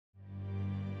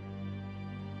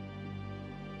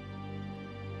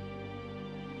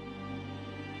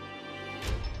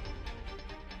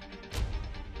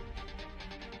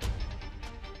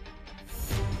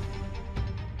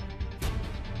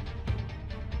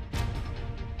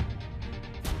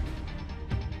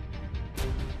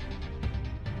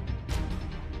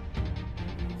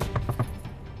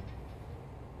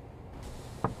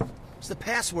the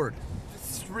password?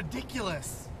 This is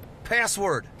ridiculous.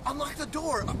 Password. Unlock the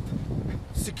door.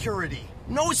 Security.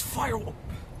 No, it's firewall.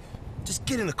 Just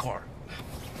get in the car.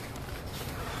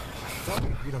 I thought we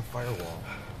agreed on firewall.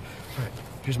 All right,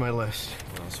 here's my list.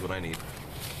 Well, that's what I need.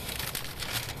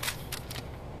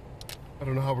 I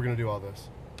don't know how we're gonna do all this.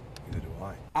 Neither do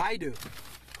I. I do.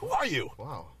 Who are you?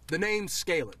 Wow. The name's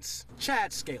Scalance.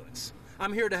 Chad Scalance.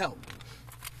 I'm here to help.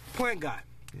 Plant guy.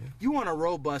 Yeah. You want a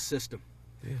robust system.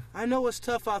 Yeah. I know it's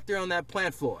tough out there on that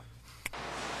plant floor.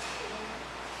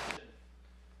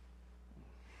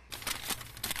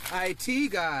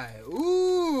 IT guy.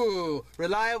 Ooh,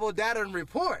 reliable data and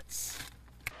reports.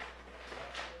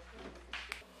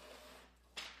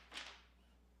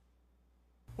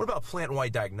 What about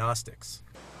plant-wide diagnostics?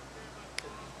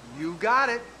 You got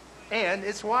it, and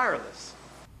it's wireless.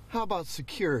 How about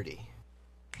security?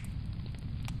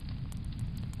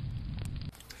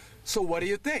 So what do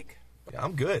you think? Yeah,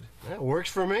 I'm good. That works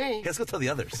for me. Let's go tell the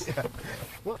others. Yeah.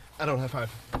 Well, I don't have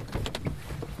five.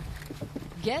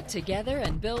 Get together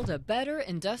and build a better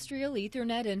industrial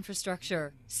Ethernet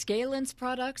infrastructure. Scalance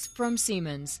products from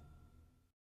Siemens.